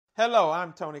Hello,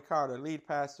 I'm Tony Carter, lead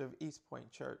pastor of East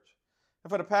Point Church.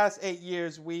 And for the past 8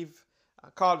 years, we've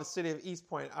called the city of East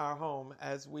Point our home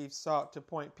as we've sought to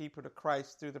point people to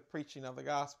Christ through the preaching of the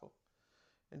gospel.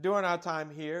 And during our time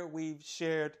here, we've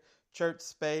shared church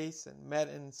space and met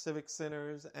in civic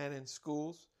centers and in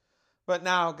schools. But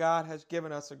now God has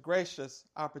given us a gracious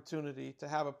opportunity to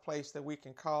have a place that we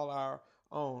can call our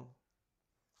own.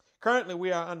 Currently,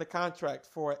 we are under contract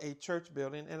for a church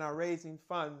building and are raising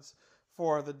funds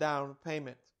for the down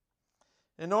payment.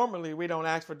 And normally we don't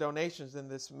ask for donations in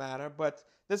this matter, but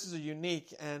this is a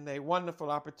unique and a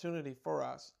wonderful opportunity for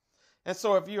us. And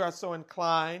so if you are so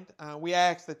inclined, we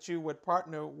ask that you would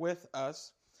partner with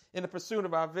us in the pursuit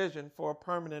of our vision for a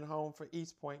permanent home for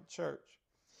East Point Church.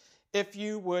 If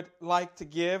you would like to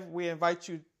give, we invite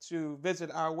you to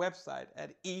visit our website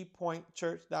at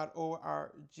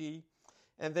epointchurch.org.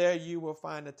 And there you will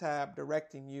find a tab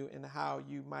directing you in how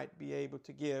you might be able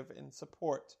to give in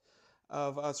support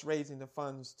of us raising the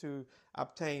funds to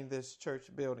obtain this church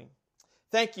building.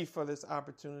 Thank you for this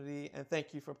opportunity, and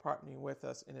thank you for partnering with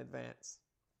us in advance.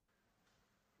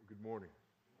 Good morning.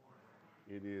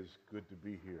 It is good to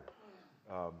be here.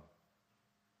 I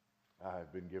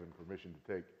have been given permission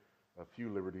to take a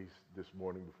few liberties this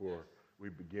morning before we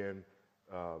begin.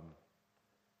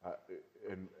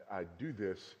 I do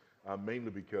this mainly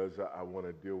because I want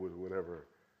to deal with whatever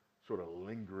sort of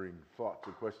lingering thoughts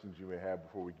or questions you may have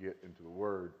before we get into the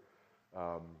Word.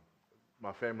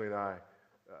 My family and I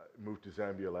moved to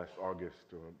Zambia last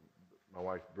August. My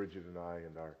wife Bridget and I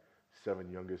and our 7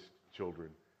 youngest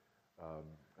children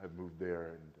have moved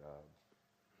there, and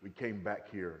we came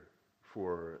back here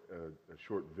for a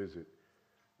short visit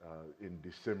in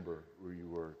December. We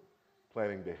were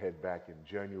planning to head back in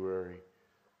January.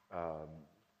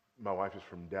 My wife is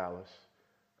from Dallas.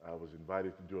 I was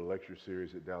invited to do a lecture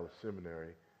series at Dallas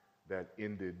Seminary that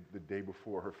ended the day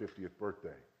before her 50th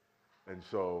birthday. And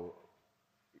so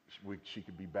she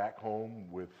could be back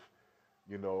home with,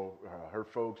 her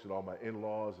folks and all my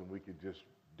in-laws, and we could just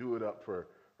do it up for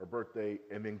her birthday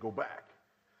and then go back.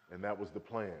 And that was the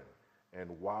plan.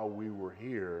 And while we were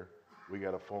here, we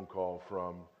got a phone call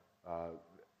from our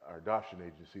adoption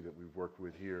agency that we've worked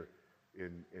with here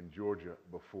in Georgia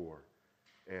before.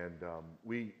 And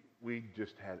we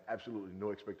just had absolutely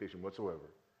no expectation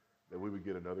whatsoever that we would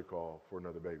get another call for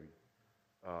another baby.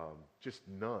 Just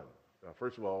none.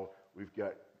 First of all, we've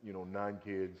got, 9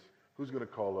 kids. Who's going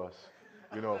to call us,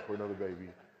 for another baby?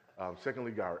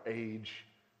 Secondly, our age,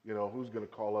 who's going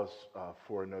to call us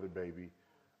for another baby?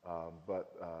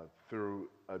 But through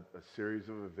a series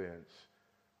of events,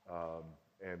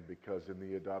 and because in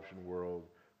the adoption world,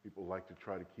 people like to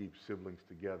try to keep siblings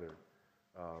together,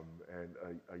 and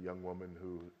a young woman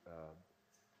who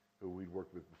we'd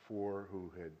worked with before, who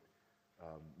had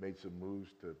made some moves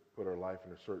to put her life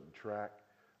in a certain track,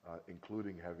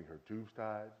 including having her tubes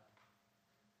tied.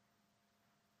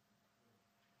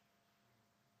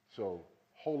 So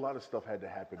a whole lot of stuff had to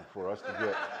happen for us to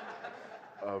get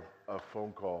a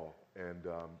phone call, and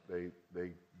they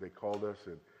called us,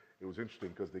 and it was interesting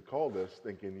because they called us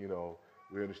thinking,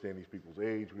 we understand these people's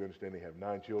age, we understand they have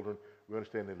 9 children, we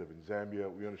understand they live in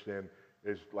Zambia, we understand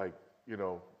there's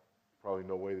probably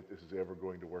no way that this is ever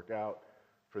going to work out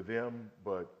for them,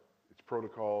 but it's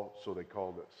protocol, so they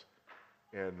called us.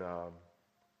 And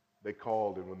they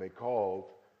called, and when they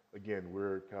called, again,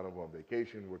 we're kind of on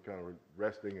vacation, we're kind of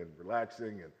resting and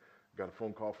relaxing, and got a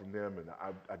phone call from them, and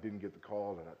I didn't get the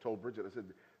call, and I told Bridget, I said,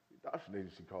 the adoption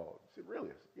agency called. I said, really?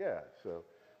 I said, yeah. So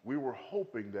we were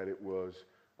hoping that it was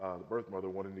the birth mother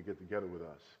wanting to get together with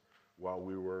us while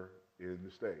we were in the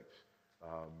States.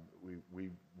 We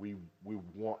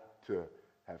want to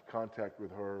have contact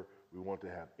with her. We want to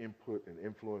have input and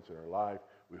influence in her life.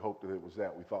 We hoped that it was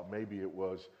that. We thought maybe it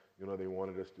was, they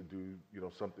wanted us to do,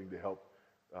 something to help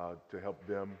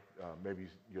them,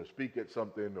 maybe speak at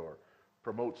something or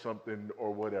promote something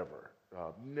or whatever.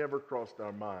 Never crossed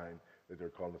our mind that they're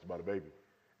calling us about a baby.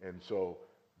 And so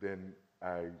then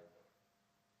I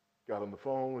got on the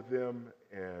phone with them,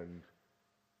 and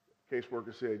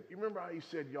caseworker said, you remember how you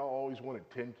said y'all always wanted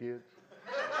 10 kids?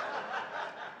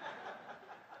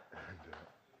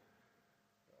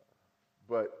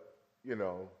 But,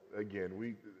 again,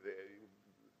 we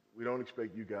don't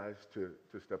expect you guys to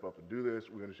step up and do this.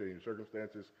 We're going to show you the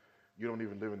circumstances. You don't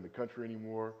even live in the country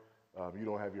anymore. You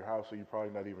don't have your house, so you're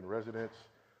probably not even residents.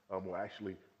 Well,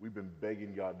 actually, we've been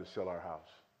begging God to sell our house,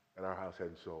 and our house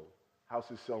hadn't sold.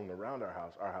 Houses selling around our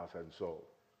house hadn't sold.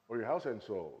 Or your house hadn't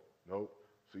sold. Nope.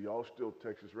 So y'all still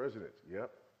Texas residents. Yep.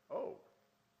 Oh,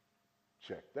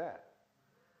 check that.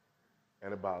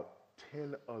 And about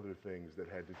 10 other things that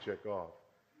had to check off,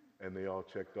 and they all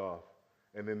checked off.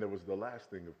 And then there was the last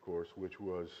thing, of course, which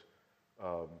was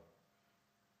um,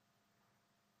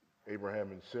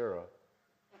 Abraham and Sarah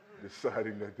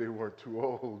deciding that they weren't too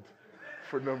old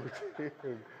for number 10.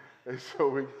 And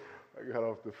so I got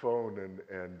off the phone,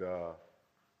 and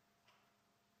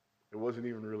it wasn't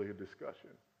even really a discussion.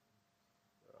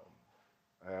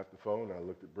 I got the phone, I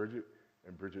looked at Bridget,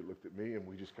 and Bridget looked at me, and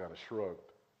we just kind of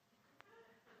shrugged.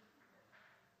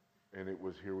 And it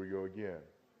was, here we go again.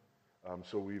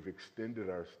 So we've extended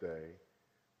our stay.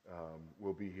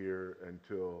 We'll be here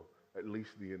until at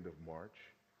least the end of March.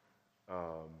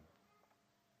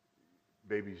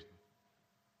 Baby's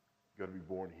going to be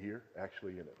born here,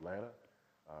 actually in Atlanta.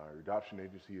 Our adoption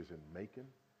agency is in Macon.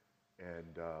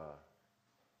 And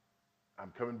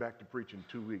I'm coming back to preach in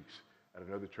 2 weeks at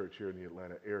another church here in the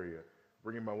Atlanta area,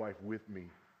 bringing my wife with me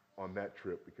on that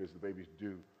trip because the baby's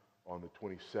due on the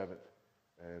 27th.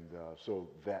 And so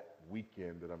that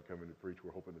weekend that I'm coming to preach,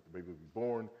 we're hoping that the baby will be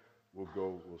born. We'll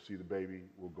go, we'll see the baby.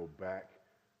 We'll go back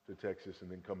to Texas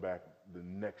and then come back the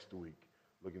next week,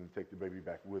 looking to take the baby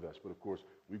back with us. But of course,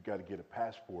 we've got to get a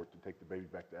passport to take the baby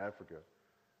back to Africa.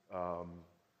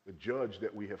 The judge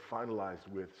that we have finalized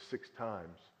with 6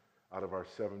 times out of our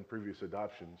 7 previous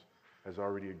adoptions has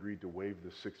already agreed to waive the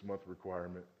 6-month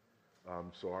requirement.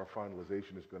 So our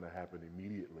finalization is going to happen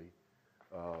immediately.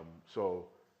 So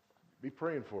be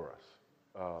praying for us.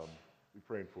 Be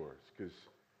praying for us because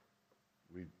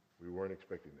we weren't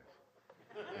expecting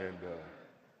this.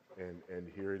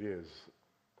 And here it is,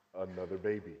 another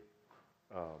baby.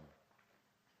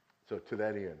 So to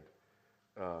that end,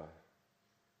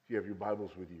 if you have your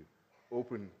Bibles with you,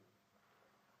 open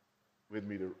with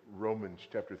me to Romans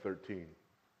chapter 13.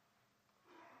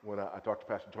 When I talked to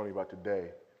Pastor Tony about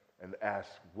today and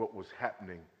asked what was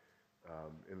happening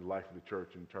in the life of the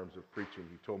church in terms of preaching,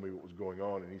 he told me what was going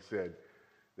on, and he said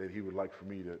that he would like for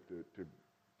me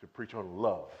to preach on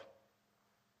love.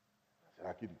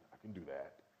 I said, I can do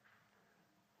that.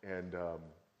 And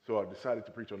so I decided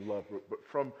to preach on love, but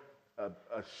from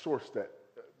a source that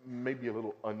may be a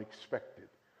little unexpected.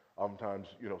 Oftentimes,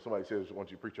 somebody says,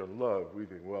 once you preach on love, we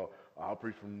think, well, I'll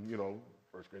preach from, 1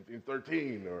 Corinthians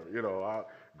 13, or,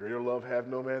 greater love have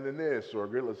no man than this, or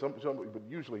greater love, something, but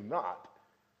usually not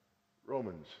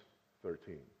Romans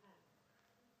 13.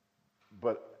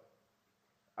 But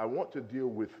I want to deal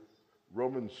with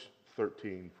Romans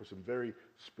 13 for some very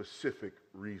specific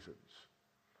reasons,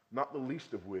 not the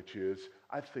least of which is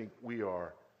I think we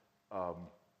are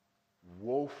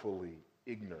woefully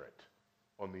ignorant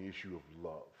on the issue of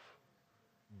love,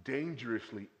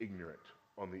 dangerously ignorant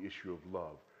on the issue of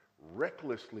love,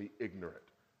 recklessly ignorant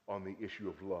on the issue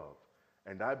of love.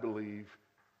 And I believe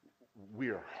we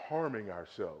are harming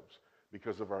ourselves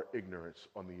because of our ignorance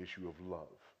on the issue of love.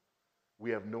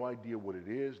 We have no idea what it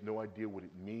is, no idea what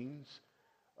it means.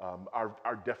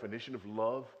 Our definition of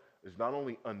love is not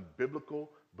only unbiblical,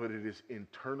 but it is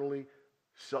internally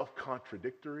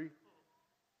self-contradictory,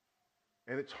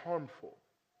 and it's harmful.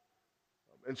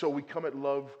 And so we come at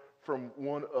love from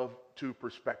one of 2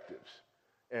 perspectives.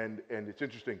 And it's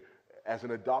interesting, as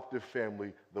an adoptive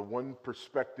family, the one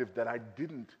perspective that I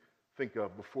didn't think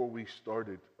of before we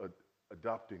started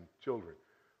adopting children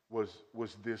was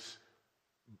this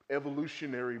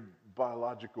evolutionary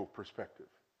biological perspective.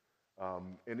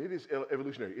 And it is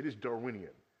evolutionary. It is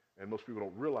Darwinian. And most people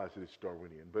don't realize that it's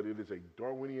Darwinian, but it is a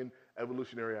Darwinian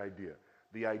evolutionary idea.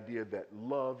 The idea that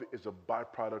love is a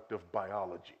byproduct of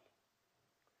biology.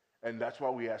 And that's why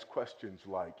we ask questions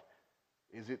like,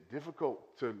 is it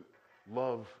difficult to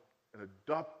love an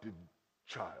adopted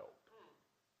child?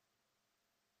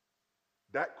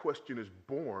 That question is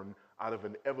born out of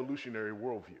an evolutionary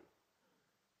worldview.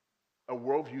 A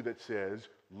worldview that says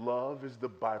love is the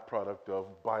byproduct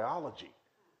of biology.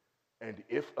 And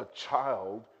if a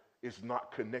child is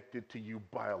not connected to you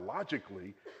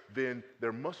biologically, then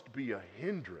there must be a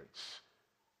hindrance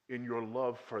in your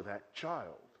love for that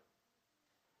child.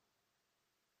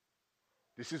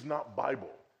 This is not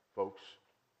Bible, folks.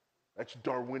 That's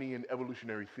Darwinian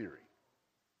evolutionary theory.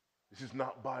 This is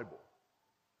not Bible.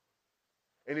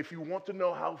 And if you want to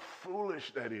know how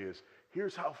foolish that is,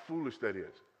 here's how foolish that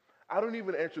is. I don't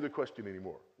even answer the question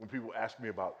anymore when people ask me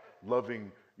about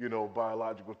loving,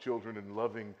 biological children and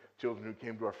loving children who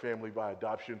came to our family by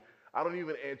adoption. I don't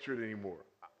even answer it anymore.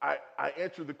 I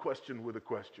answer the question with a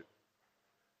question.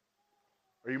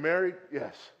 Are you married?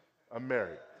 Yes, I'm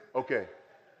married. Okay,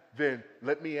 then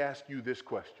let me ask you this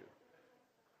question.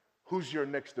 Who's your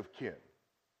next of kin?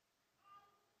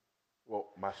 Well,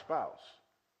 my spouse.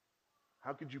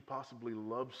 How could you possibly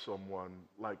love someone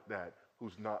like that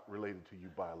who's not related to you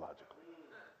biologically?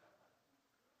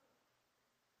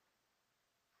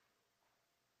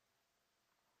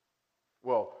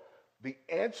 Well, the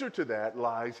answer to that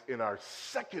lies in our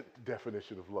second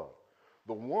definition of love.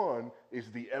 The one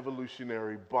is the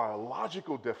evolutionary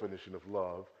biological definition of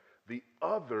love. The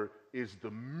other is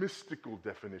the mystical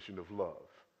definition of love.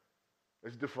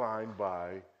 It's defined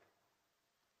by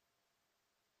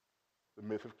the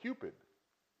myth of Cupid.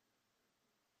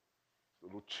 The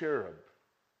little cherub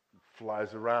who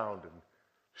flies around and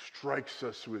strikes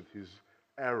us with his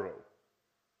arrow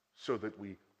so that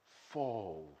we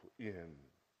fall in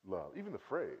love. Even the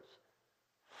phrase,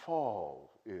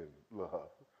 fall in love.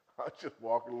 I was just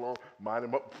walking along, mind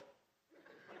him up.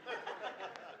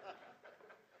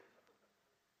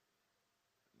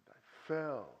 I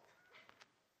fell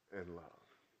in love.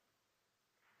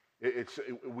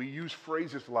 We use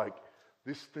phrases like,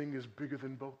 this thing is bigger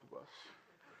than both of us.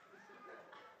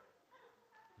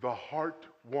 The heart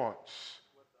wants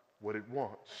what it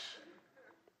wants.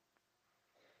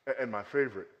 And my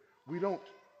favorite, we don't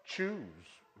choose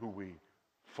who we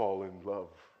fall in love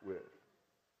with.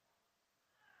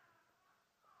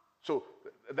 So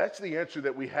that's the answer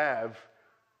that we have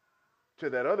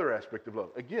to that other aspect of love.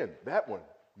 Again, that one,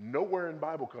 nowhere in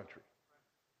Bible country.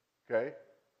 Okay?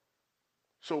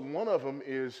 So one of them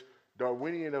is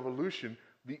Darwinian evolution.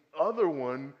 The other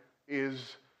one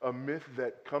is a myth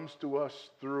that comes to us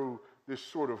through this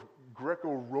sort of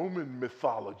Greco-Roman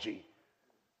mythology.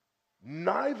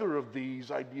 Neither of these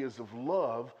ideas of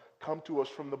love come to us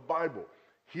from the Bible.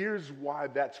 Here's why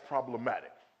that's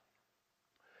problematic.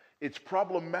 It's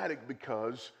problematic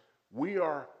because we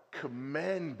are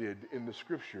commanded in the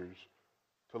scriptures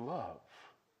to love.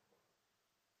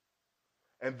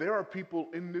 And there are people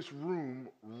in this room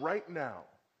right now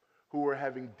who are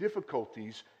having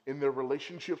difficulties in their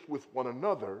relationships with one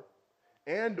another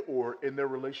and or in their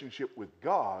relationship with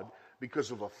God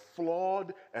because of a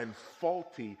flawed and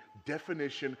faulty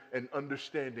definition and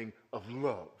understanding of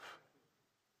love.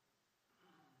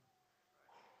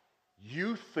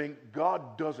 You think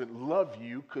God doesn't love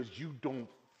you because you don't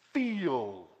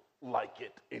feel like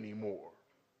it anymore.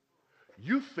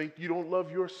 You think you don't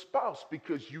love your spouse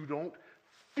because you don't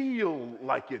feel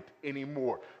like it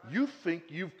anymore. You think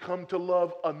you've come to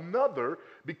love another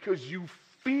because you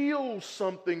feel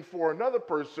something for another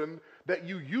person that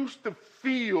you used to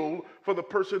feel for the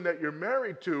person that you're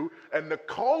married to. And the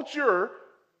culture,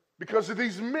 because of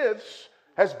these myths,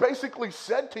 has basically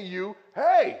said to you,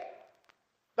 hey,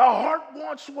 the heart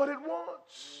wants what it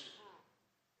wants.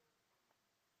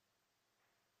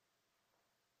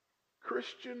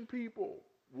 Christian people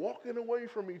walking away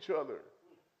from each other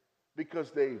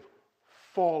because they've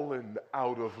fallen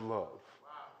out of love.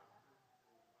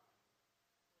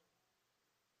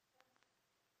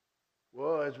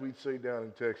 Well, as we'd say down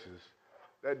in Texas,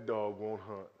 that dog won't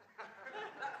hunt.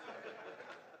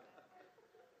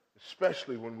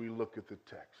 Especially when we look at the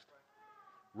text.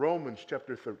 Romans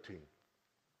chapter 13,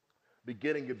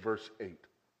 beginning at verse 8. I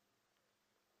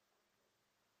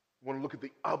want to look at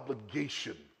the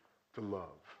obligation to love.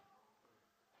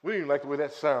 We don't even like the way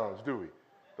that sounds, do we?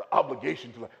 The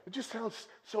obligation to love. It just sounds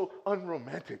so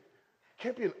unromantic. It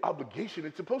can't be an obligation.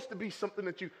 It's supposed to be something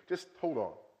that you just hold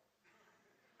on.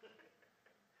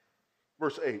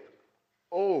 Verse 8.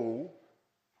 Owe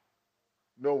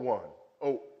no one.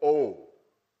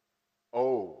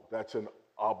 Oh, that's an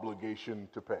obligation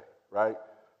to pay, right?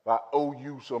 If I owe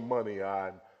you some money,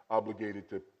 I'm obligated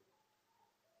to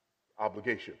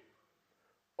obligation.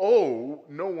 Owe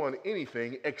no one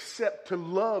anything except to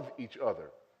love each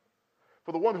other.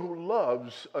 For the one who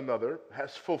loves another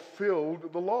has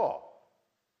fulfilled the law.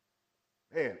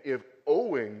 Man, if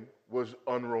owing was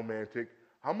unromantic,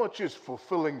 how much is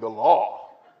fulfilling the law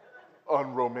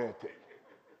unromantic?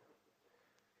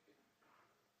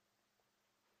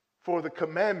 For the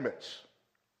commandments,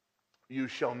 you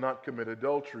shall not commit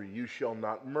adultery, you shall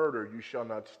not murder, you shall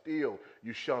not steal,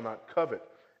 you shall not covet,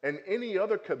 and any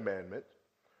other commandment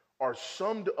are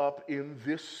summed up in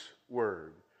this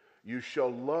word: you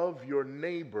shall love your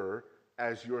neighbor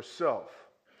as yourself.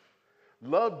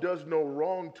 Love does no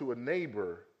wrong to a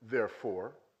neighbor,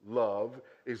 therefore, love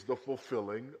is the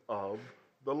fulfilling of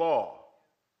the law.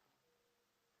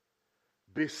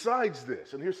 Besides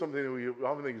this, and here's something that we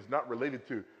often think is not related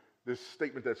to this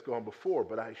statement that's gone before,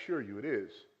 but I assure you it is.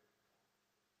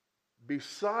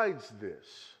 Besides this,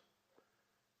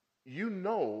 you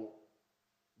know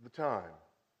the time,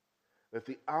 that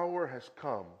the hour has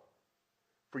come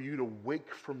for you to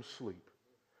wake from sleep.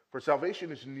 For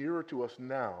salvation is nearer to us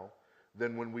now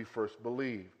than when we first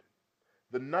believed.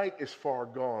 The night is far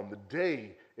gone, the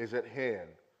day is at hand.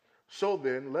 So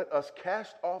then, let us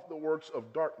cast off the works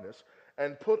of darkness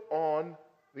and put on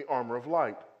the armor of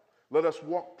light. Let us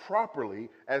walk properly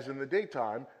as in the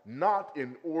daytime, not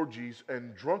in orgies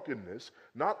and drunkenness,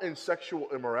 not in sexual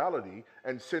immorality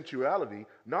and sensuality,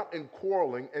 not in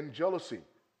quarreling and jealousy.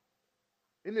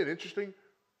 Isn't it interesting?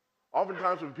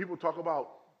 Oftentimes when people talk about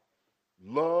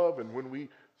love and when we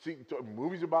see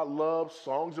movies about love,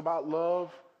 songs about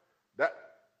love, that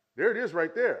there it is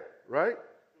right there, right?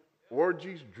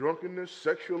 Orgies, drunkenness,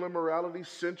 sexual immorality,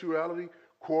 sensuality,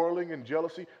 quarreling and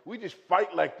jealousy. We just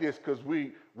fight like this because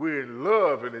we're in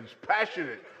love and it's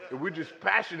passionate. And we're just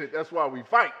passionate. That's why we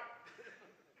fight.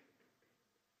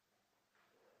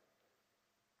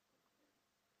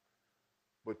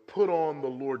 But put on the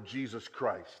Lord Jesus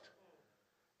Christ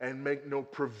and make no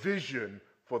provision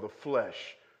for the flesh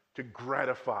to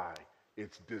gratify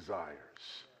its desires.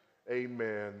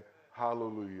 Amen.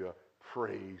 Hallelujah.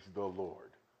 Praise the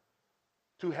Lord.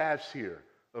 Two halves here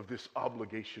of this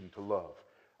obligation to love.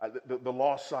 The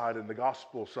law side and the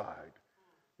gospel side.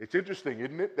 It's interesting,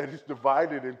 isn't it, that it's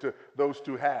divided into those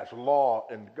two halves, law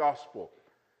and gospel.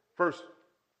 First,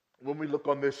 when we look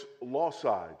on this law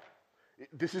side,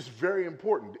 this is very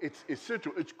important. It's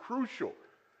essential. It's crucial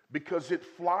because it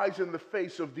flies in the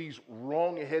face of these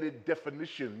wrong-headed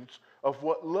definitions of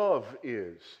what love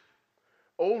is.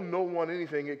 Owe no one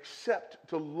anything except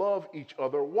to love each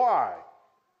other. Why?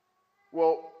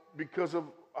 Well, because of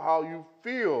how you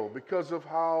feel, because of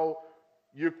how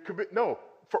you commit. No,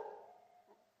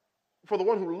 for the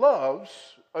one who loves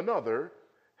another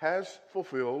has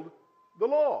fulfilled the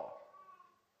law.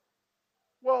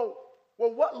 Well,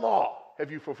 what law have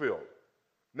you fulfilled?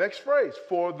 Next phrase,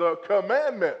 for the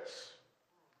commandments.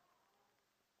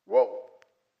 Well,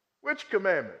 which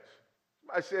commandments?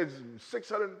 I said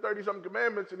 630-something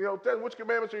commandments in the Old Testament. Which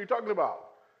commandments are you talking about?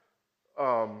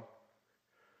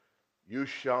 You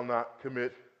shall not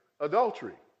commit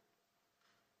adultery.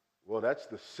 Well, that's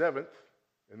the 7th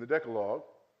in the Decalogue.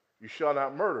 You shall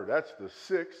not murder. That's the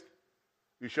 6th.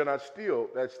 You shall not steal.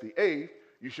 That's the 8th.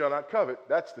 You shall not covet.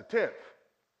 That's the 10th.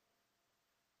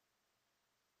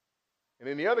 And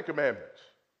then the other commandments,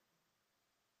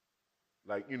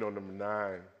 like, number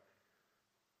 9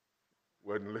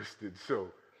 wasn't listed.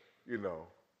 So, in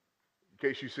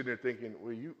case you're sitting there thinking,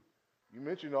 well, you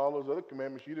mentioned all those other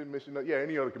commandments. You didn't mention that. Yeah,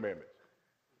 any other commandments.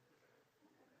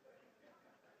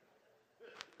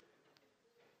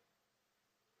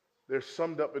 They're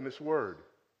summed up in this word.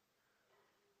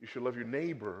 You should love your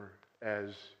neighbor as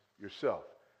yourself.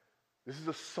 This is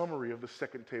a summary of the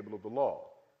second table of the law.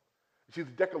 You see,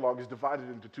 the Decalogue is divided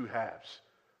into two halves.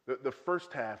 The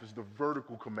first half is the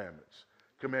vertical commandments,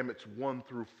 commandments 1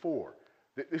 through 4.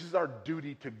 This is our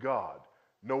duty to God.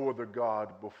 No other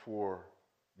God before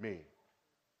me.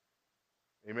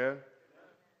 Amen?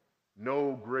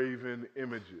 No graven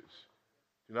images.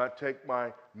 Do not take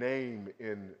my name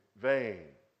in vain.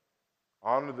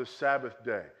 Honor the Sabbath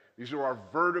day. These are our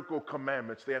vertical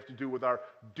commandments. They have to do with our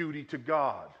duty to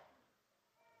God.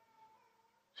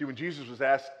 See, when Jesus was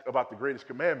asked about the greatest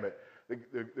commandment,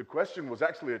 the question was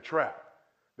actually a trap.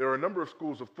 There are a number of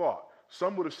schools of thought.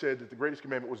 Some would have said that the greatest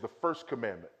commandment was the first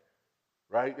commandment,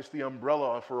 right? It's the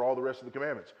umbrella for all the rest of the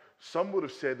commandments. Some would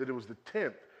have said that it was the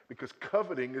 10th because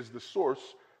coveting is the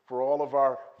source for all of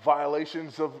our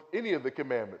violations of any of the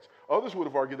commandments. Others would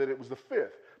have argued that it was the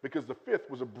 5th because the 5th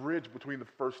was a bridge between the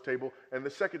first table and the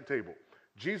second table.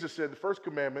 Jesus said the first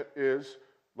commandment is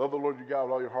love the Lord your God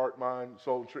with all your heart, mind,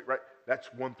 soul, and strength, right? That's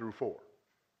 1 through 4.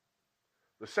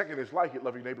 The second is like it,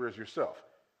 love your neighbor as yourself.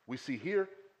 We see here,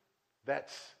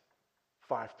 that's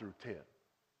 5 through 10.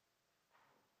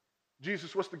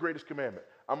 Jesus, what's the greatest commandment?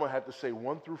 I'm going to have to say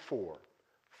 1 through 4,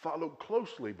 followed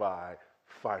closely by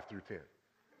 5 through 10.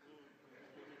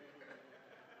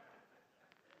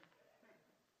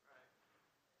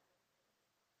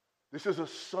 This is a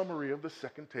summary of the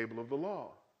second table of the law.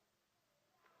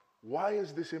 Why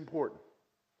is this important?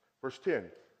 Verse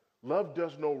 10, love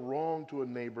does no wrong to a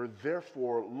neighbor,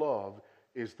 therefore love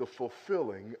is the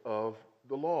fulfilling of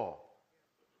the law.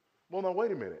 Well, now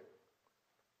wait a minute.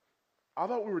 I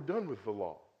thought we were done with the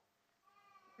law.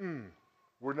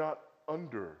 We're not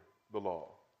under the law.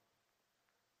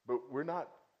 But we're not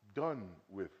done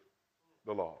with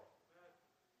the law.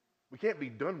 We can't be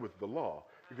done with the law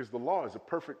because the law is a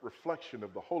perfect reflection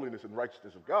of the holiness and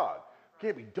righteousness of God. We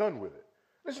can't be done with it.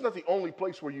 This is not the only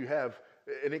place where you have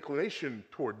an inclination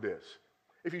toward this.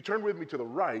 If you turn with me to the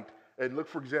right and look,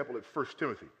 for example, at 1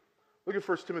 Timothy. Look at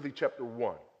 1 Timothy chapter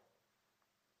 1.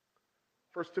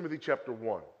 1 Timothy chapter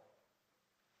 1.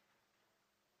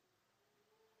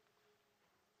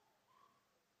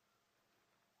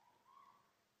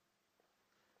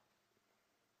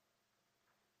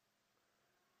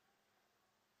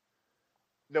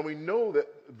 Now we know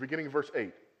that, beginning of verse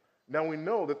 8, Now we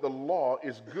know that the law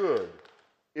is good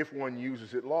if one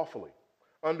uses it lawfully,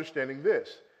 understanding this,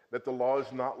 that the law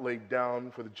is not laid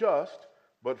down for the just,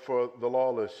 but for the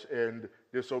lawless and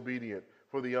disobedient,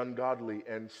 for the ungodly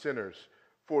and sinners,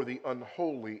 for the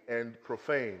unholy and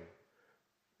profane.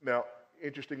 Now,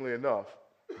 interestingly enough,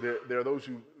 there are those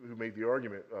who made the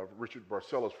argument, Richard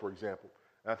Barcellos, for example,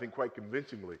 and I think quite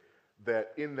convincingly,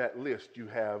 that in that list you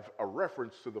have a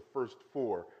reference to the first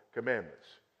 4 commandments.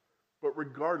 But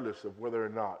regardless of whether or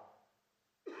not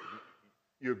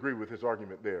you agree with his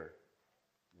argument there,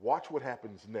 watch what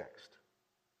happens next.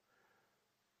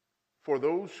 For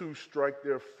those who strike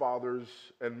their fathers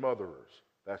and mothers,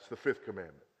 that's the 5th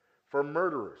commandment. For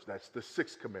murderers, that's the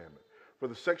 6th commandment. For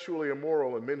the sexually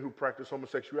immoral and men who practice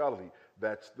homosexuality,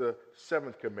 that's the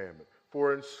 7th commandment.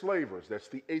 For enslavers, that's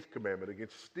the 8th commandment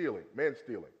against stealing, man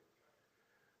stealing.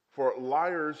 For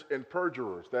liars and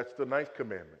perjurers, that's the 9th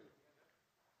commandment.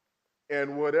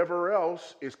 And whatever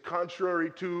else is contrary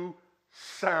to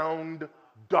sound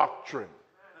doctrine.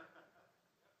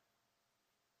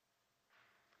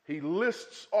 He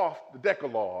lists off the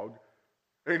Decalogue,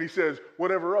 and he says,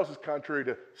 whatever else is contrary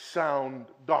to sound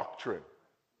doctrine.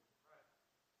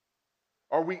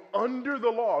 Are we under the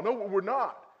law? No, we're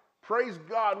not. Praise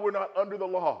God, we're not under the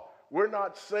law. We're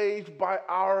not saved by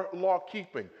our law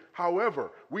keeping.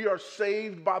 However, we are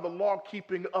saved by the law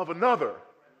keeping of another.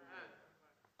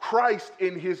 Christ,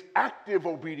 in his active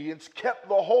obedience, kept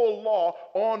the whole law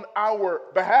on our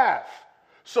behalf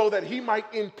so that he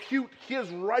might impute his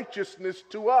righteousness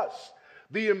to us.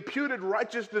 The imputed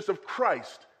righteousness of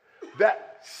Christ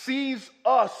that sees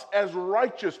us as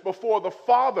righteous before the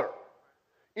Father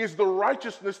is the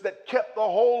righteousness that kept the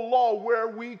whole law where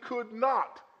we could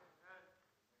not.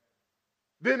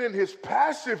 Then in his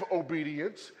passive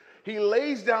obedience, he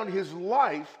lays down his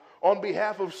life on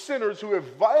behalf of sinners who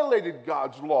have violated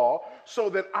God's law so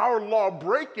that our law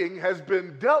breaking has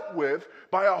been dealt with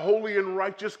by a holy and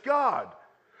righteous God.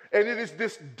 And it is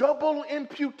this double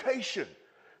imputation,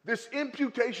 this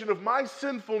imputation of my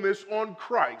sinfulness on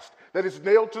Christ that is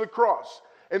nailed to the cross,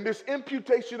 and this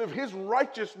imputation of his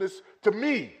righteousness to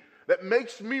me that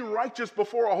makes me righteous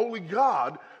before a holy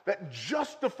God, that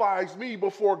justifies me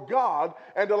before God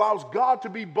and allows God to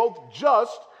be both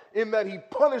just in that he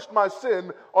punished my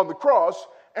sin on the cross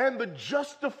and the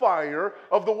justifier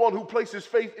of the one who places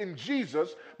faith in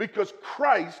Jesus because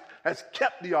Christ has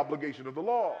kept the obligation of the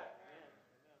law.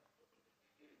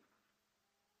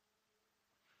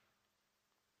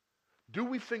 Do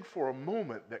we think for a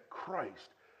moment that Christ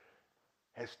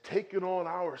has taken on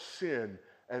our sin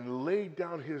and laid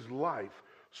down his life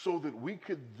so that we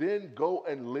could then go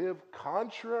and live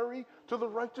contrary to the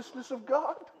righteousness of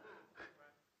God?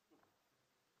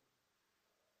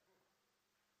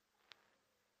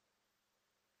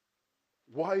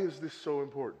 Why is this so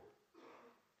important?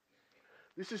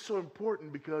 This is so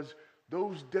important because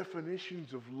those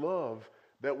definitions of love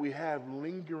that we have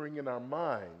lingering in our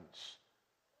minds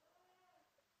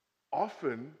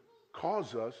often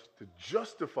cause us to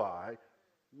justify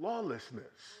lawlessness.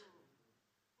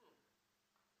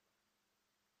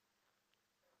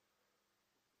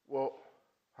 Well,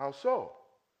 how so?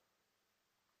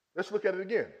 Let's look at it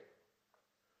again.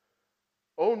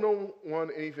 Owe no one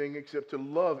anything except to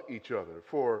love each other,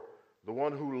 for the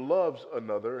one who loves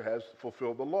another has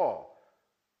fulfilled the law.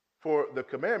 For the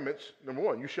commandments, number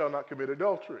 1, you shall not commit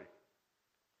adultery.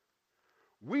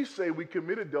 We say we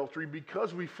commit adultery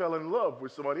because we fell in love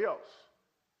with somebody else.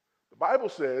 The Bible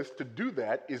says to do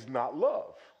that is not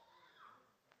love.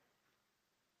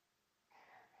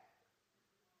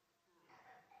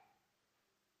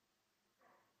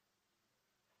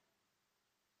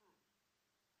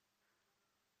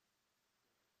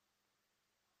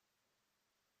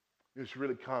 It's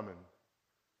really common.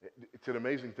 It's an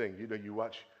amazing thing. You know,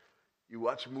 you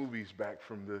watch movies back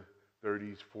from the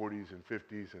 30s, 40s, and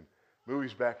 50s, and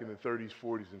movies back in the 30s,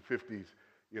 40s, and 50s.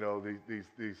 You know,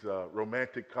 these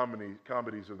romantic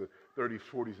comedies of the 30s,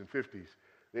 40s, and 50s.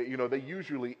 They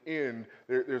usually end.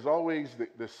 There's always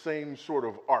the same sort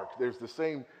of arc. There's the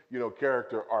same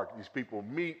character arc. These people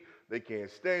meet. They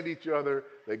can't stand each other.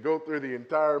 They go through the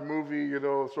entire movie,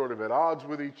 sort of at odds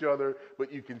with each other,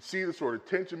 but you can see the sort of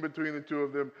tension between the two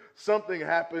of them. Something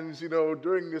happens,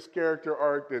 during this character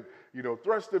arc that,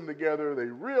 thrusts them together. They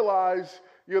realize,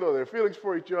 their feelings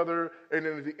for each other, and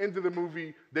then at the end of the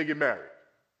movie, they get married.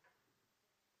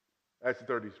 That's the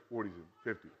 30s, 40s, and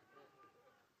 50s.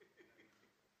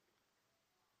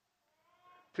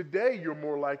 Today, you're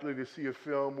more likely to see a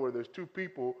film where there's two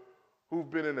people who've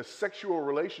been in a sexual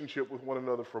relationship with one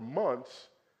another for months,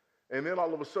 and then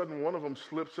all of a sudden one of them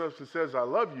slips up and says, I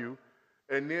love you,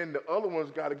 And then the other one's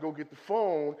got to go get the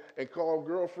phone and call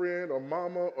girlfriend or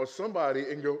mama or somebody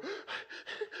and go,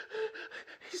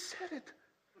 he said it.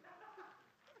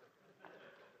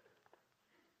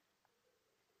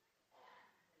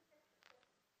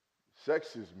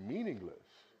 Sex is meaningless.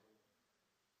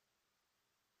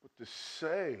 But to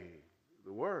say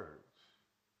the words,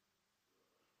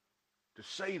 to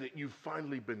say that you've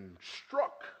finally been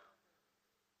struck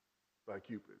by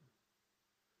Cupid.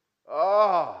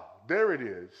 There it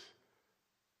is.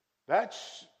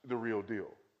 That's the real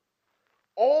deal.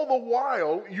 All the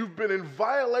while, you've been in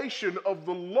violation of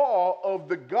the law of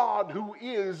the God who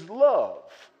is love.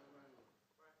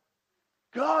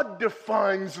 God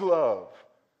defines love.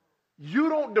 You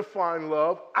don't define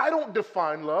love. I don't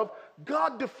define love.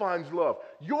 God defines love.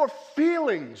 Your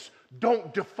feelings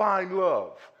don't define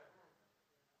love.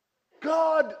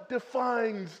 God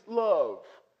defines love.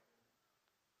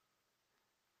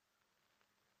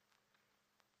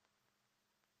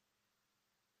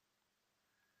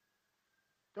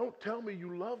 Don't tell me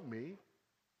you love me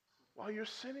while you're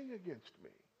sinning against me.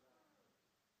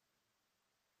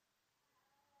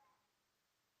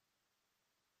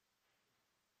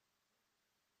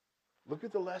 Look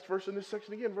at the last verse in this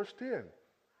section again, verse 10.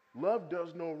 Love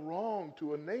does no wrong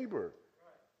to a neighbor.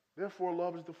 Therefore,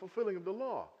 love is the fulfilling of the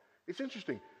law. It's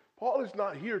interesting. Paul is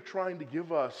not here trying to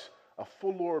give us a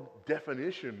full-on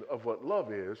definition of what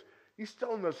love is. He's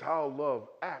telling us how love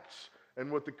acts and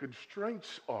what the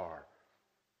constraints are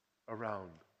around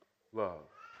love.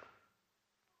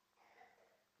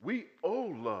 We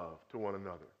owe love to one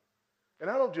another. And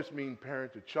I don't just mean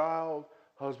parent to child,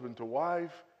 husband to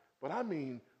wife, but I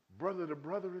mean brother to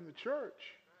brother in the church.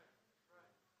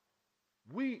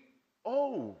 We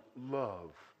owe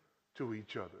love to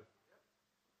each other.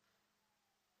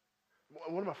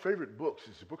 One of my favorite books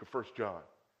is the book of 1 John.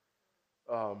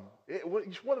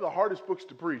 It's one of the hardest books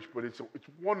to preach, but it's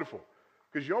wonderful.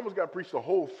 Because you almost got to preach the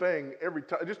whole thing every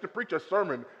time. Just to preach a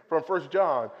sermon from 1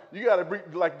 John, you got to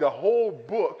read like the whole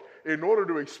book in order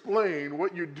to explain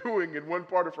what you're doing in one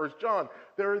part of 1 John.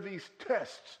 There are these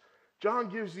tests. John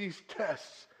gives these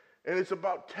tests, and it's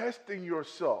about testing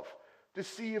yourself to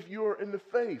see if you're in the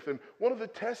faith. And one of the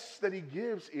tests that he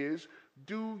gives is,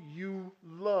 do you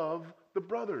love the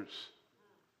brothers?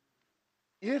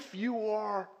 If you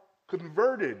are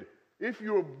converted, if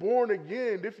you're born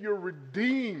again, if you're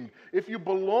redeemed, if you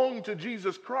belong to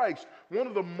Jesus Christ, one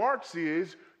of the marks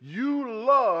is you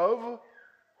love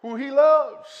who he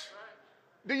loves.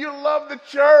 Do you love the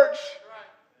church?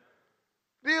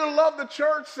 Do you love the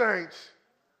church, saints?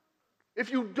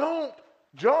 If you don't,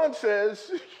 John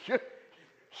says,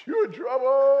 you're in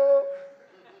trouble.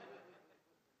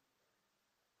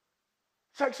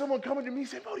 It's like someone coming to me and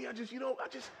saying, Bodie, I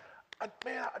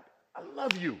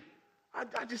love you.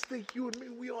 I just think you and me,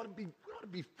 we ought to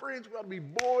be friends. We ought to be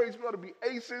boys. We ought to be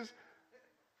aces.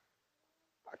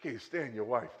 I can't stand your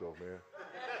wife, though, man.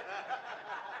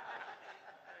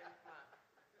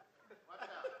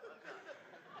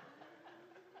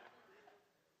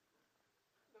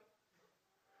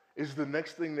 Is the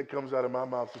next thing that comes out of my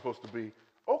mouth supposed to be,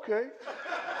 okay.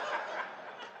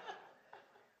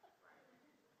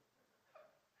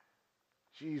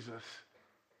 Jesus,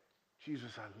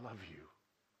 I love you.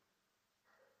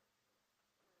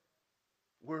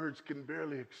 Words can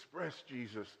barely express,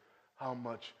 Jesus, how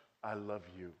much I love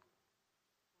you.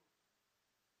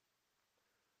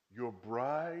 Your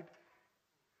bride,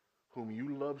 whom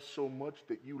you love so much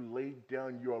that you laid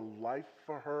down your life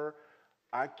for her,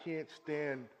 I can't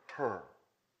stand her.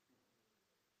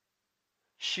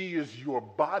 She is your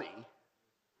body,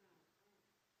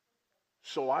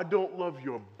 so I don't love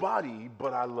your body,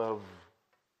 but I love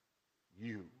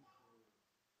you.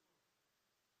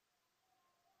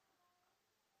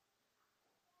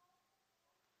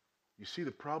 You see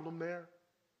the problem there?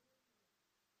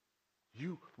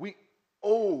 We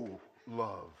owe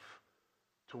love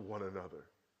to one another.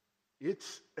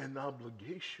 It's an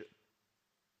obligation.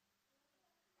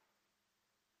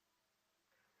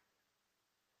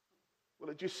 Well,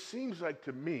 it just seems like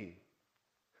to me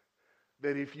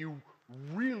that if you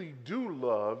really do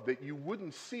love, that you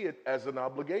wouldn't see it as an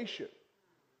obligation.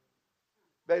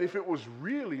 That if it was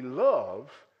really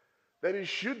love, that it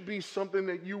should be something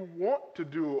that you want to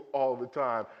do all the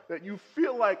time, that you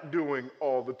feel like doing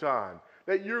all the time,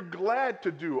 that you're glad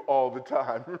to do all the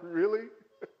time. Really?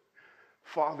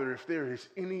 Father, if there is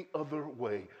any other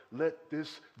way, let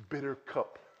this bitter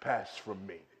cup pass from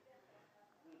me.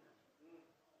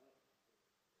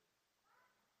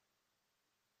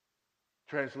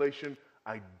 Translation,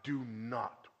 I do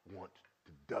not want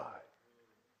to die.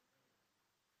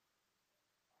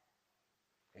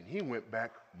 And he went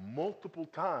back multiple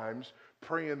times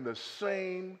praying the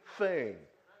same thing.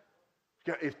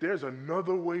 God, if there's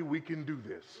another way we can do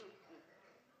this.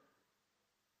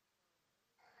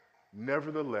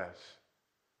 Nevertheless,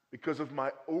 because of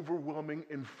my overwhelming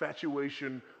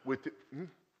infatuation with it,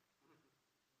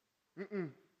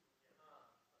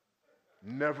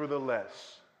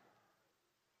 nevertheless,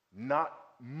 not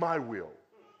my will,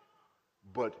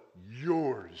 but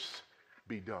yours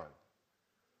be done.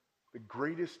 The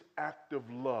greatest act of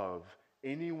love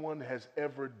anyone has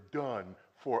ever done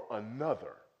for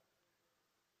another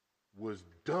was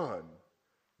done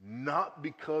not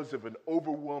because of an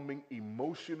overwhelming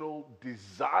emotional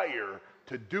desire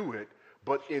to do it,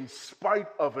 but in spite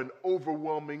of an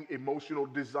overwhelming emotional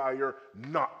desire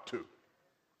not to.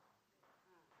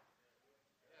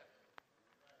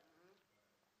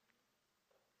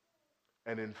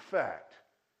 And in fact,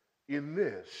 in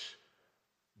this,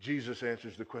 Jesus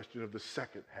answers the question of the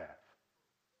second half.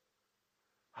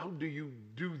 How do you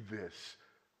do this?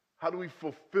 How do we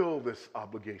fulfill this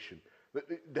obligation?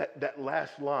 That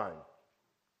last line,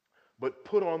 but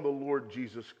put on the Lord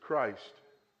Jesus Christ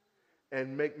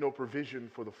and make no provision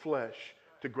for the flesh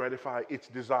to gratify its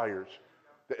desires.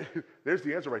 There's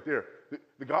the answer right there.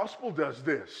 The gospel does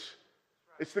this.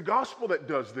 It's the gospel that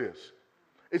does this.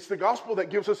 It's the gospel that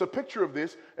gives us a picture of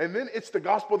this, and then it's the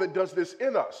gospel that does this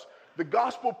in us. The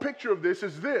gospel picture of this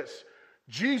is this.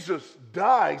 Jesus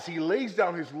dies. He lays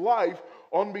down his life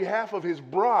on behalf of his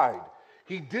bride.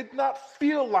 He did not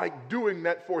feel like doing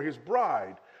that for his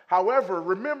bride. However,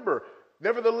 remember,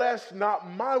 nevertheless, not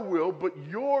my will, but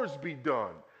yours be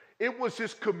done. It was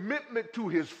his commitment to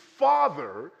his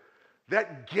Father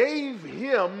that gave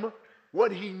him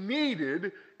what he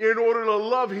needed in order to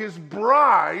love his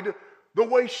bride the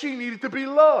way she needed to be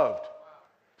loved.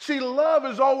 See, love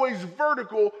is always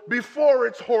vertical before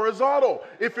it's horizontal,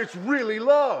 if it's really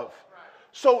love.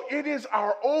 So it is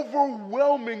our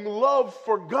overwhelming love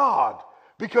for God,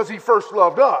 because he first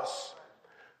loved us,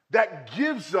 that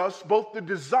gives us both the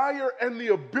desire and the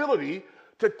ability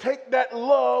to take that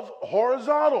love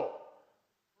horizontal.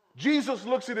 Jesus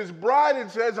looks at his bride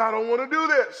and says, I don't want to do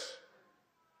this.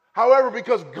 However,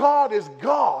 because God is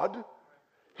God,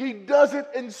 he does it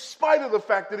in spite of the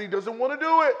fact that he doesn't want to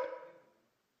do it.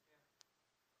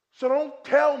 So don't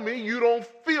tell me you don't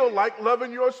feel like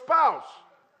loving your spouse.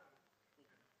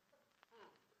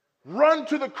 Run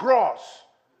to the cross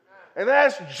and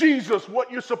ask Jesus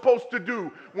what you're supposed to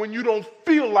do when you don't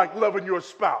feel like loving your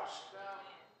spouse.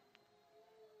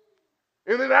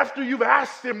 And then after you've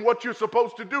asked him what you're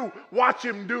supposed to do, watch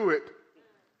him do it.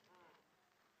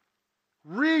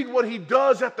 Read what he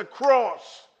does at the cross.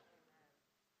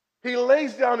 He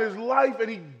lays down his life and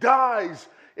he dies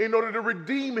in order to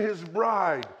redeem his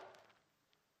bride.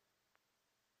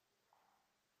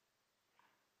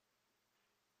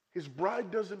 His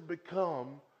bride doesn't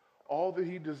become all that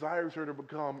he desires her to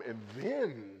become, and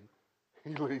then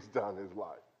he lays down his life.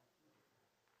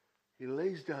 He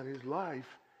lays down his life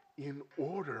in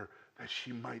order that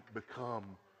she might become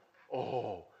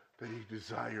all that he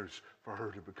desires for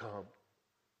her to become.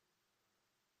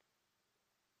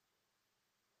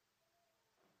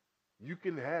 You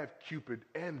can have Cupid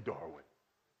and Darwin.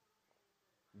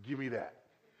 Give me that.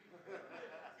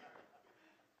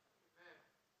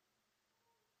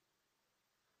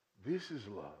 This is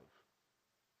love.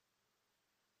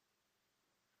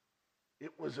 It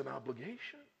was an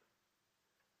obligation.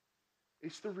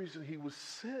 It's the reason he was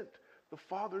sent. The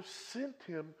Father sent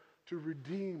him to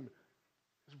redeem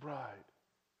his bride.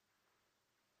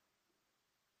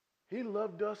 He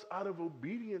loved us out of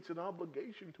obedience and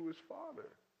obligation to his Father.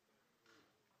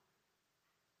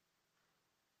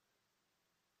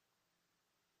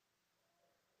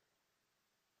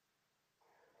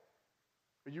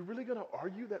 Are you really going to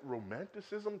argue that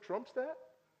romanticism trumps that?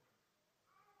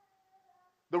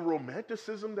 The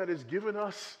romanticism that has given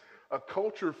us a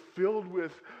culture filled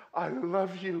with, I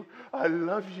love you, I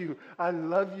love you, I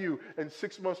love you, and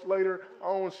 6 months later, I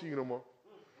don't want to see you no more.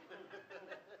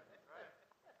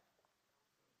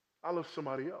 I love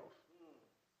somebody else.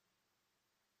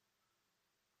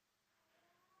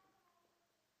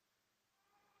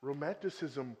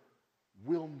 Romanticism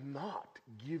will not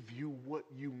give you what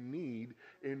you need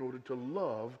in order to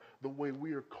love the way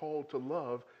we are called to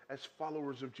love as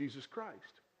followers of Jesus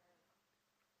Christ.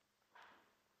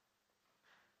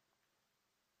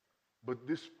 But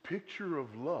this picture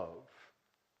of love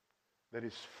that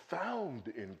is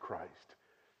found in Christ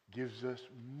gives us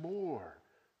more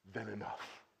than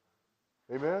enough.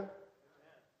 Amen?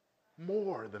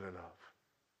 More than enough.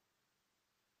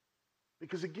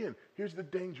 Because again, here's the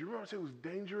danger. Remember I said it was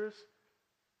dangerous?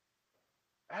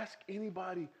 Ask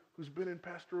anybody who's been in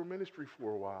pastoral ministry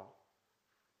for a while.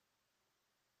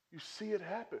 You see it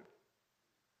happen.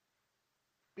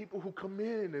 People who come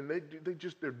in and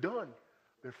they're done.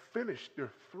 They're finished.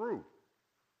 They're through.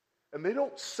 And they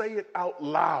don't say it out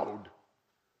loud.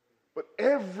 But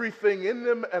everything in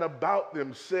them and about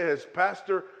them says,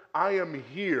 Pastor, I am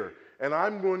here. And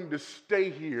I'm going to stay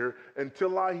here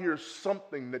until I hear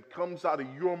something that comes out of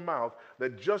your mouth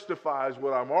that justifies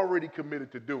what I'm already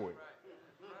committed to doing.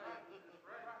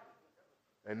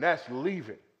 And that's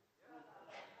leaving.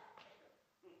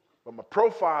 But my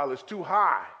profile is too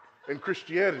high in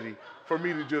Christianity for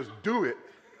me to just do it.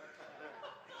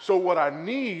 So what I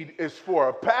need is for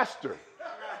a pastor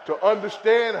to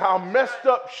understand how messed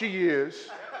up she is,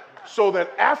 so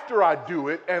that after I do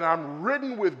it and I'm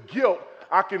ridden with guilt,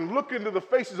 I can look into the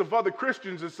faces of other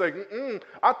Christians and say,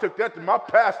 I took that to my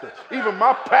pastor. Even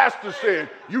my pastor said,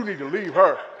 you need to leave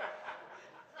her.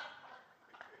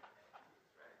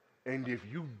 And if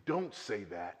you don't say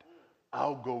that,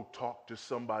 I'll go talk to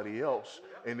somebody else,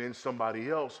 and then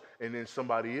somebody else, and then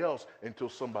somebody else, until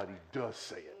somebody does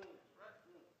say it.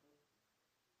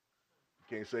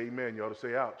 You can't say amen. You ought to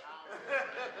say ouch.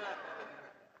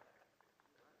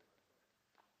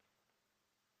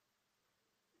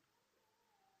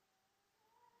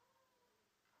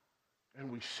 And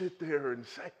we sit there and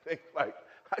say things like,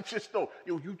 I just don't,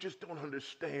 you just don't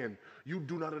understand. You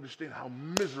do not understand how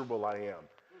miserable I am.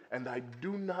 And I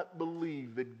do not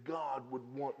believe that God would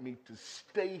want me to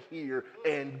stay here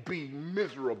and be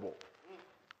miserable.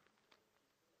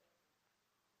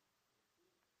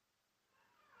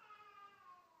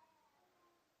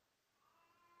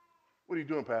 What are you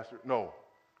doing, Pastor? No,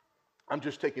 I'm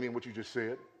just taking in what you just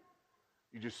said.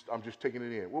 I'm just taking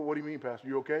it in. Well, what do you mean, Pastor?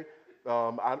 You okay?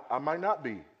 I might not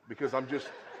be, because I'm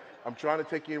trying to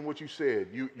take in what you said.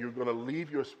 You're going to leave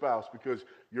your spouse because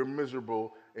you're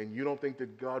miserable, and you don't think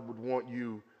that God would want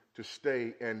you to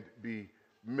stay and be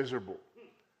miserable.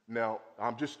 Now,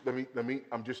 I'm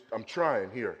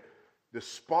trying here. The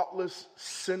spotless,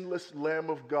 sinless Lamb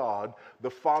of God, the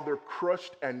Father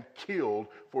crushed and killed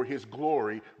for his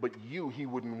glory, but he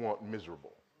wouldn't want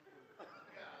miserable.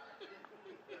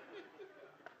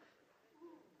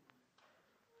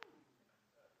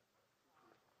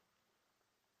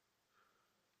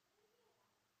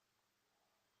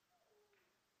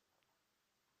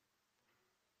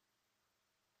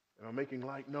 Am I making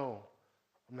light? No,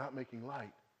 I'm not making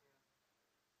light.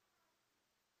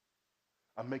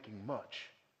 I'm making much.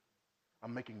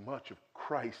 I'm making much of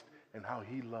Christ and how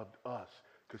he loved us.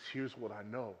 Because here's what I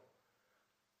know.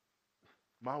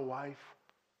 My wife,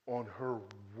 on her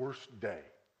worst day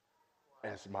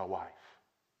as my wife,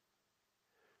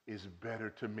 is better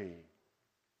to me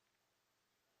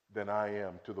than I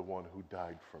am to the one who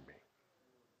died for me.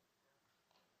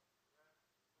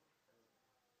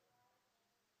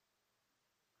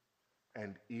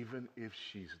 And even if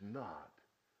she's not,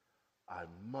 I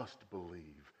must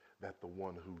believe that the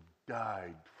one who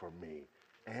died for me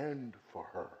and for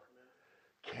her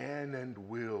can and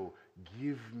will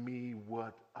give me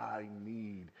what I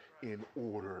need in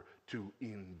order to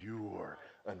endure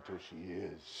until she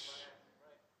is.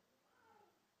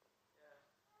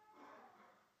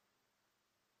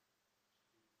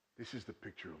 This is the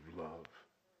picture of love.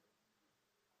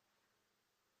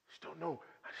 I just don't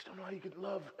know how you can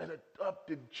love an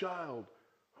adopted child.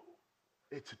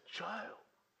 It's a child.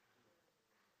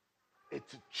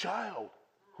 It's a child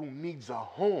who needs a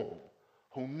home,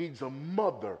 who needs a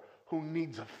mother, who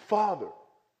needs a father.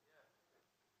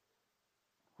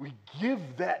 We give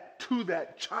that to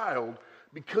that child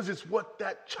because it's what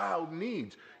that child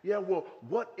needs. Yeah, well,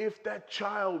 what if that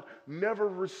child never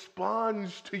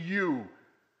responds to you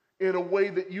in a way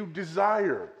that you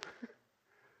desire?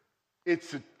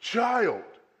 It's a child.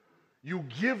 You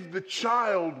give the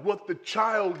child what the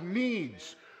child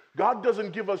needs. God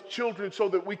doesn't give us children so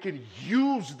that we can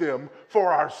use them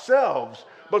for ourselves,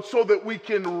 but so that we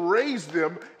can raise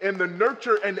them in the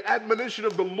nurture and admonition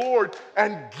of the Lord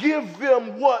and give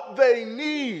them what they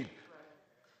need.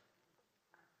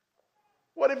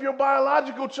 What if your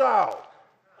biological child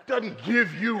doesn't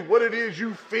give you what it is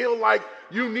you feel like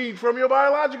you need from your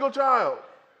biological child?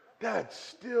 That's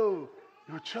still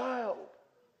your child.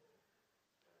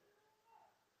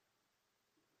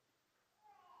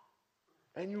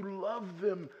 And you love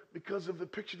them because of the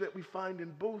picture that we find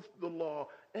in both the law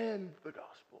and the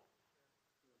gospel.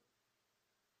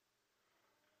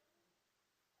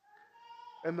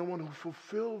 And the one who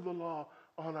fulfilled the law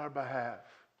on our behalf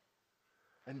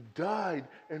and died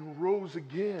and rose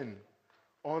again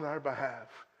on our behalf.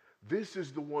 This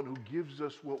is the one who gives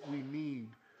us what we need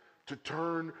to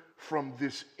turn from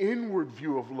this inward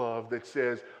view of love that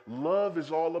says love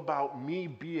is all about me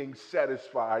being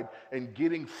satisfied and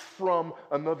getting from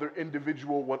another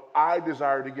individual what I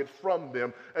desire to get from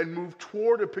them, and move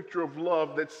toward a picture of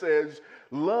love that says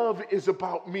love is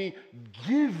about me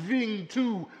giving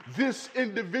to this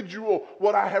individual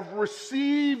what I have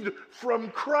received from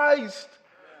Christ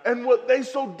and what they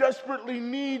so desperately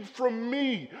need from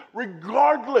me,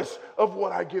 regardless of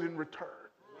what I get in return.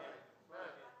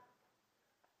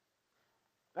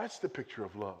 That's the picture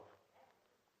of love.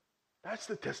 That's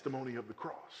the testimony of the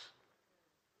cross.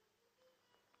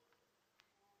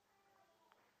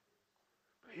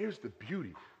 But here's the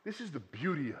beauty. This is the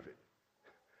beauty of it.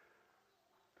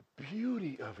 The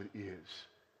beauty of it is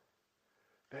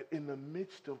that in the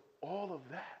midst of all of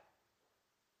that,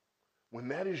 when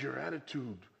that is your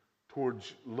attitude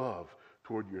towards love,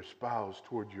 toward your spouse,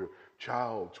 toward your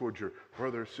child, toward your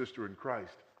brother or sister in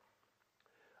Christ,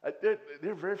 there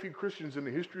are very few Christians in the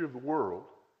history of the world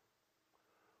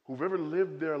who've ever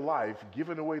lived their life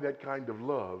giving away that kind of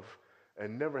love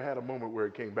and never had a moment where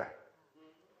it came back.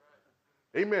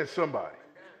 Amen, somebody.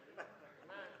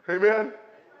 Amen?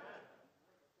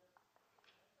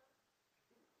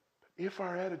 If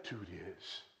our attitude is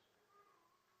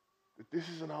that this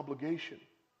is an obligation,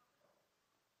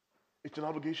 it's an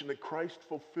obligation that Christ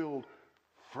fulfilled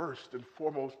first and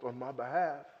foremost on my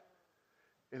behalf,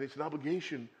 and it's an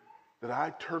obligation that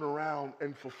I turn around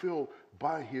and fulfill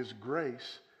by His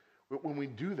grace. But when we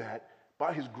do that,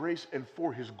 by His grace and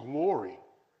for His glory,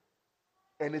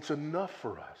 and it's enough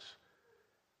for us,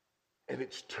 and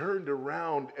it's turned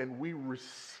around and we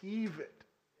receive it,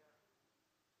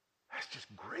 that's just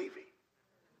gravy.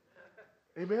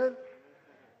 Amen?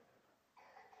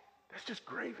 That's just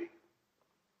gravy.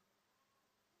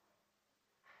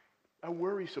 I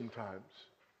worry sometimes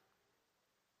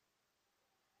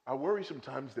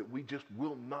that we just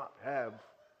will not have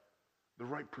the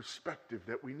right perspective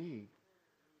that we need.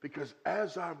 Because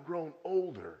as I've grown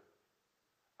older,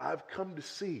 I've come to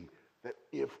see that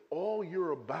if all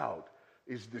you're about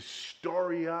is this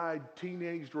starry-eyed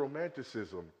teenage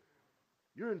romanticism,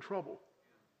 you're in trouble.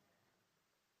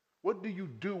 What do you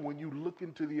do when you look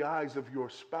into the eyes of your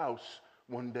spouse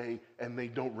one day and they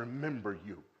don't remember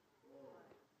you?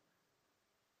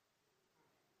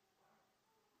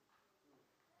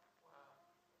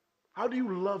 How do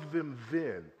you love them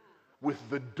then with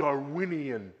the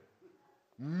Darwinian,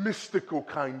 mystical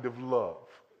kind of love?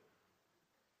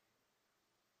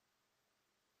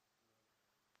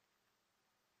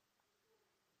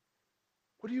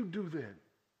 What do you do then?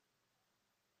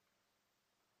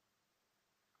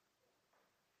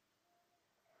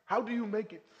 How do you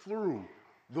make it through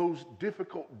those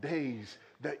difficult days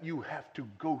that you have to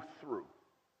go through?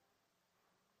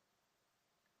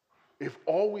 If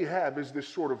all we have is this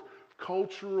sort of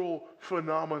cultural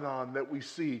phenomenon that we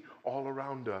see all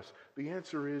around us, the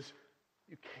answer is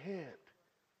you can't.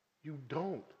 You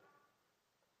don't.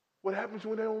 What happens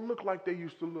when they don't look like they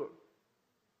used to look?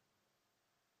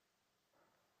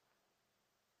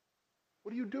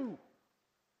 What do you do?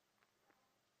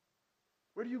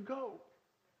 Where do you go?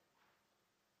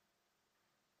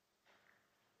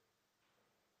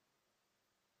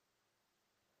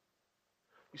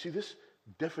 You see, this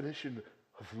definition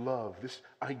of love, this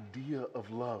idea of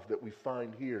love that we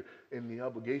find here in the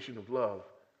obligation of love,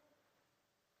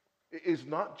 is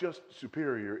not just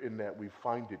superior in that we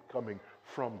find it coming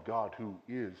from God who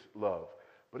is love,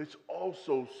 but it's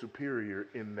also superior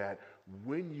in that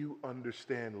when you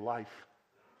understand life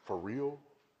for real,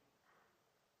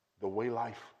 the way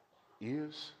life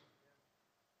is,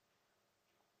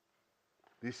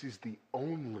 this is the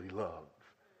only love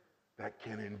that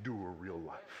can endure real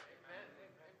life.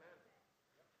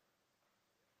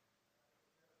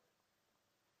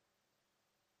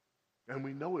 And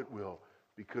we know it will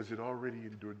because it already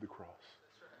endured the cross.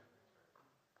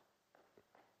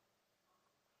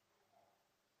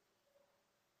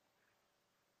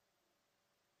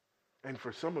 And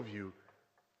for some of you,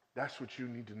 that's what you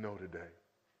need to know today.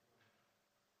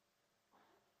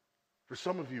 For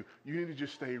some of you, you need to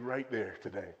just stay right there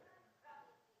today.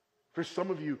 For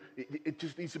some of you, it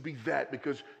just needs to be that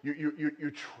because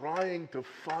you're trying to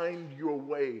find your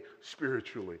way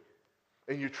spiritually.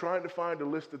 And you're trying to find a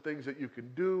list of things that you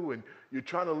can do, and you're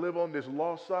trying to live on this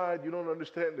law side. You don't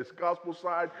understand this gospel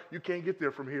side. You can't get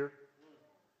there from here.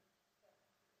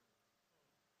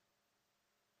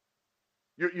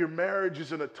 Your marriage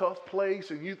is in a tough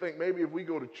place, and you think maybe if we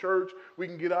go to church, we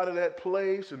can get out of that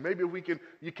place, and maybe if we can,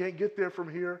 you can't get there from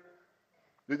here.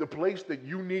 The place that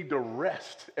you need to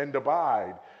rest and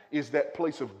abide is that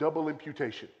place of double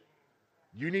imputation.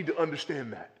 You need to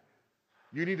understand that.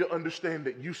 You need to understand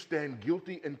that you stand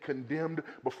guilty and condemned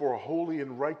before a holy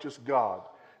and righteous God,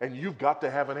 and you've got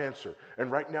to have an answer.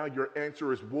 And right now, your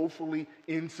answer is woefully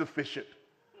insufficient.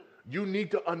 You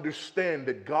need to understand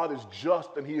that God is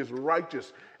just and he is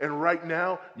righteous. And right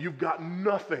now, you've got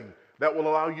nothing that will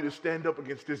allow you to stand up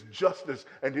against his justice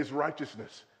and his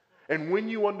righteousness. And when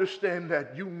you understand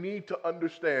that, you need to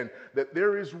understand that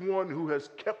there is one who has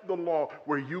kept the law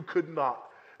where you could not.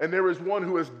 And there is one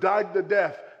who has died the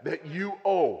death that you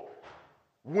owe.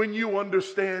 When you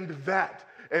understand that,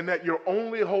 and that your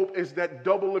only hope is that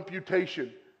double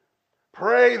imputation,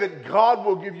 pray that God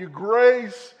will give you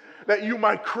grace, that you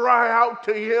might cry out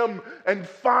to him and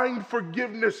find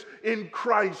forgiveness in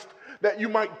Christ, that you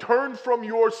might turn from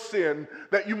your sin,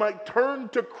 that you might turn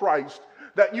to Christ,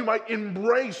 that you might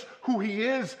embrace who he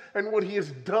is and what he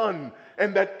has done,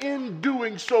 and that in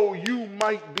doing so you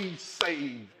might be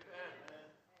saved.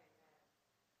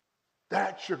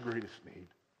 That's your greatest need.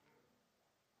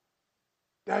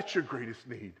 That's your greatest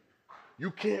need.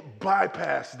 You can't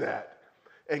bypass that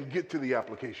and get to the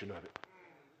application of it.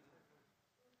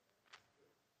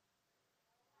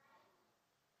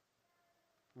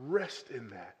 Rest in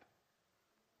that.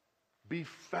 Be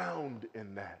found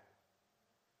in that.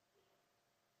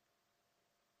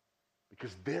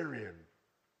 Because therein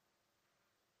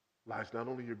lies not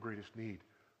only your greatest need,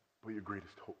 but your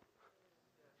greatest hope.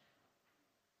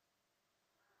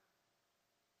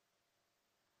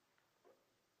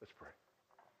 Let's pray.